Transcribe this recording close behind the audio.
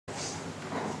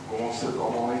ons dit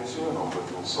allemaal net so en dan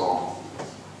bid ons saam.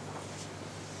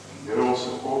 Here ons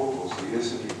God, ons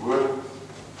lees in die woord,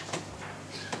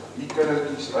 dat die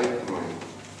kindertjies uitnooi,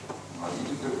 na die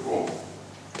toe te kom,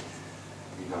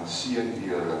 en dan seën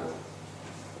die hulle.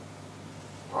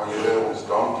 Ja, Here, ons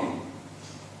dankie,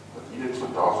 dat U dit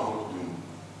vandag nog doen,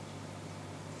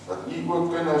 dat U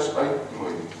ook kinders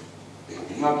uitnooi, en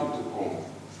hiernatoe te kom,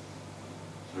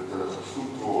 sodat hulle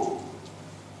gevoed word,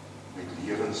 met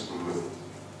lewensbrood.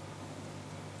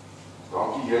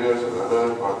 Dankie Here vir hulle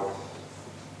wat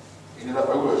en hulle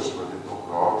ouers wat dit nog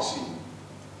raak sien.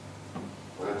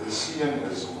 Dat dit 'n seën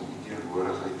is om in U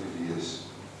teenwoordigheid te wees.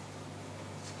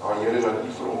 Ja Here, dat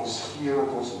U vir ons gee wat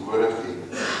ons nodig het.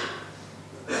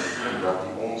 En dat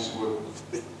U ons ook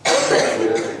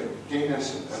Here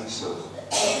kennis en insig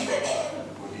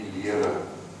oor die lewe.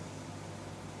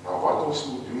 Ja, wat ons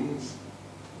moet doen,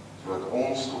 sodat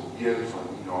ons tot eer van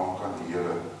U naam kan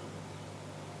lewe.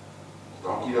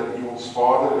 Dankie dat U ons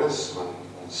Vader is, wat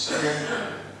ons seën,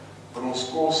 van ons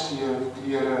kos gee,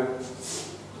 klere,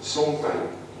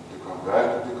 gesondheid, om te kan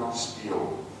werk en te kan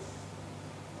speel.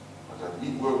 Maar dat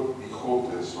U ook die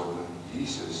God is, wat in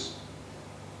Jesus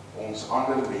ons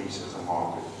ander mense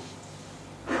gemaak het.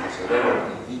 As hulle wat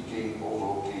U nie ken of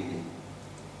wil ken nie.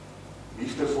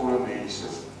 Liefdevolle mense,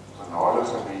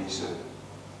 genadige mense,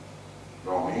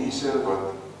 ja, mense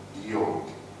wat deel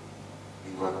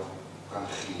en wat kan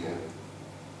gee.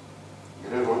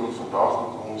 Here, wil U vandag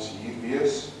met ons hier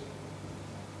wees?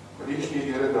 Wil U gee,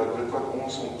 Here, dat dit wat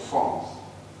ons ontvang,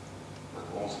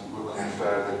 dat ons dit ook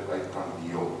verder uit kan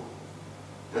deel.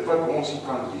 Dit wat ons hier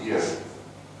kan leer,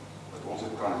 dat ons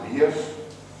dit kan leef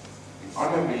en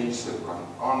ander mense kan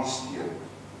aansteek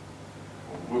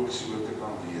om ook so te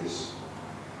kan wees.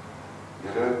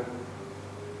 Here,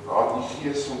 laat die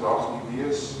Gees vandag nie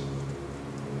wees,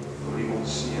 wil U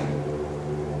ons seën,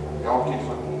 elkeen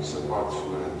van ons se pad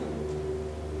vorentoe.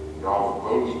 Ja,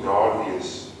 wil U daar wees,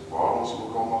 waar ons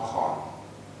ook al mag gaan.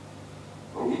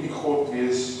 Wil U die God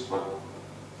wees, wat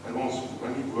in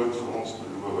die woord vir ons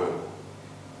beloof.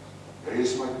 Jy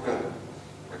is my kind,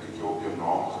 ek het jou op jou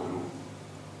naam geroep.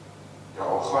 Ja,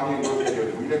 al gaan jy ook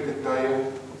deur moeilike tye,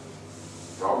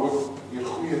 ja, ook deur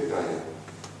goeie tye,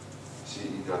 sê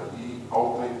U dat U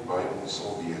altyd by ons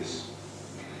sal wees.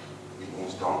 En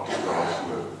ons dank U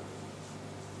daarvoor.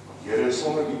 Want Here,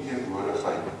 sonder U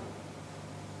teenwoordigheid,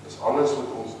 is alles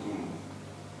wat ons doen,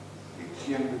 het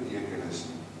geen betekenis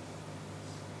nie.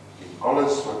 En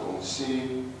alles wat ons sê,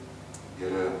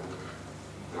 Here,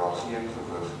 dra geen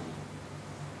gewig nie.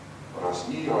 Maar as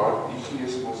U hart, die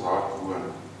Gees in ons hart woon,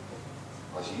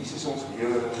 as Jesus ons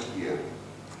lewe regeer,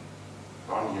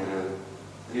 dan Here,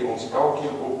 tree ons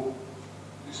elkeen op,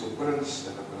 soos 'n prins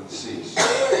en 'n prinses,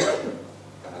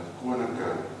 en 'n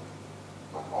koninkryk,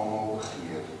 wat almal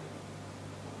begeer.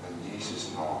 In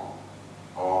Jesus naam.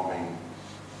 Amen.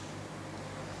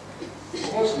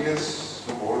 Kom ons lees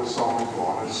vanmôre saam met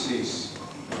Johannes 6,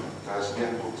 vers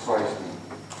 1 tot 15.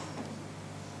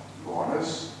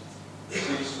 Johannes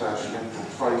 6, vers 1 tot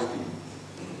 15.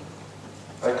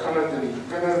 Ek gaan dit in die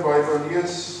Kinderbybel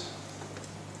lees.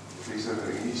 Dis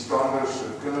die standaard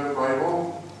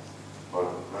Kinderbybel, maar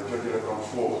wat julle kan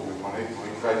volg, jy maar net mooi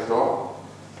kyk daar.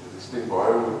 Dit is net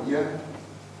baie ooreen,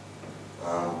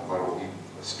 maar op die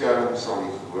skerm sal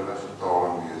die gewone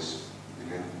vertaling wees, die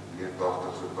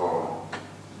 83 vertaling.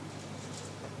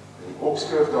 En die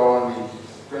opskrif daar in die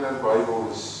Kinderbybel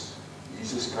is,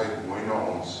 Jesus kyk mooi na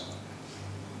ons.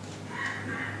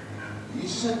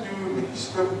 Jesus het toe met die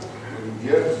skip oor die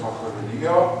meer van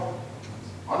Galilea,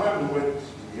 ander noem het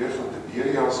die meer van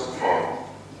Tiberias gevaar.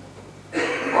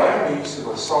 Baie mense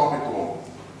was saam met hom.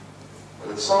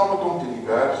 Hulle het saam met hom teen die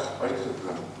berg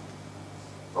uitgeklim.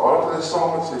 Daar het hulle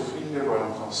saam met sy vriende by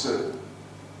hom gaan sit.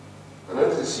 Hulle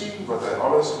het gesien wat hy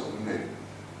alles gedoen het.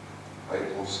 Hy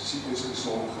het ons siekes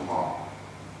gesond gemaak.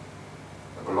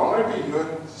 'n belangrike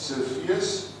Joodse fees,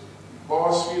 die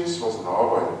Paasfees, was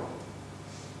naby.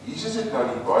 Jesus het na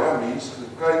die baie mense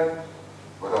gekyk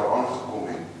wat daar aangekom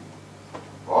het.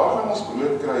 Waar gaan ons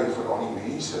brood kry vir al die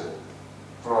mense?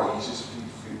 Vra Jesus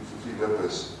vir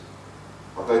Filippus,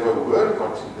 want hy wou hoor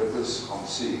wat Filippus gaan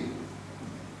sê.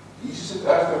 Jesus het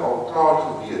egter al klaar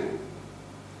geweet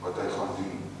wat hy gaan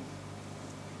doen.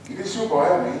 Hier is so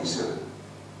baie mense,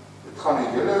 dit gaan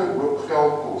 'n hele hoop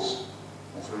geld kos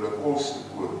om vir hulle kos te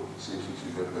koop, sê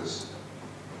Filippus.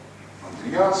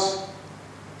 Andreas,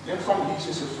 een van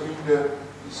Jesus se vriende,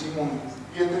 Simon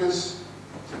Petrus,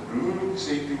 sy broer,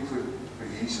 sê toe vir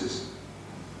Jesus,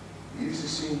 hier is 'n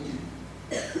seentjie.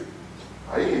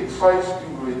 Hy het 5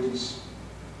 toebroodjies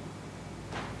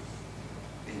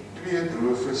en 2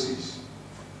 droë visse.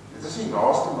 Dit is nie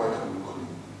naaste by genoeg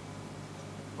nie.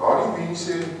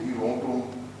 mense hier rondom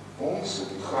ons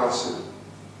in die gras sit,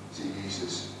 sê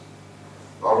Jesus.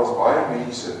 Daar was baie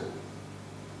mense.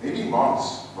 Net die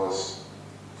mans was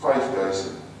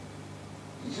 5000.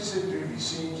 Jesus het toe die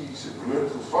seentjie se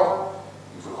brood gevat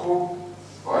en vir God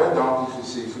baie dankie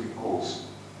gesê vir die kos.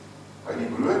 Hy het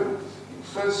die brood en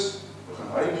vis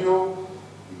begin uitdeel,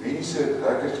 die mense het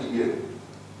lekker geëet.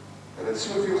 Hulle het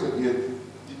soveel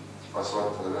geëet as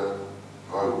wat hulle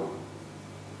wou.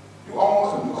 Toe almal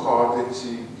genoeg gehad het,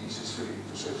 sê Jesus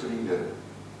vir sy vriende.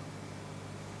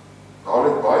 Daar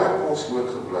het baie kos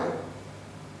oorgebly.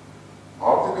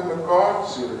 Maak dit in mekaar,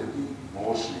 sodat dit nie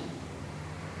mors nie.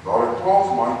 Daar het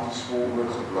 12 mandjies vol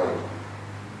oorgebly.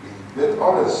 En dit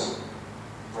alles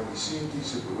van die seentjie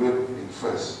se brood en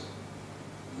vis.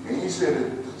 Die mense het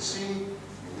dit gesien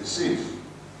en besef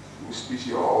hoe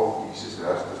spesiaal Jesus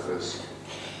regtig is.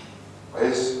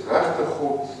 Hy is regtig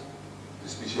God, die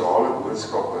spesiale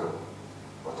boodskapper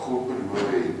wat God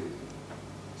beloof het,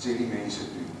 sê die mense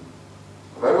toe.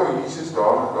 Hulle wou Jesus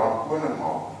daar en dan koning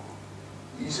maak.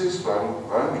 Jesus wou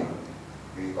nie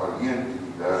en alleen in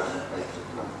die berg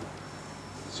uitgeklim.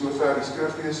 Sover die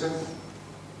skriflesing.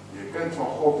 Wie 'n kind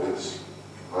van God is,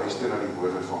 luister na die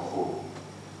woorde van God.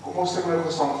 Kom ons sing nou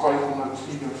Gesang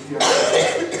 544.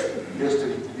 Die eerste,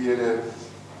 die tweede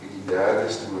en die derde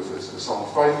strofe is Gesang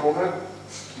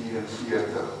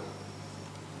 544.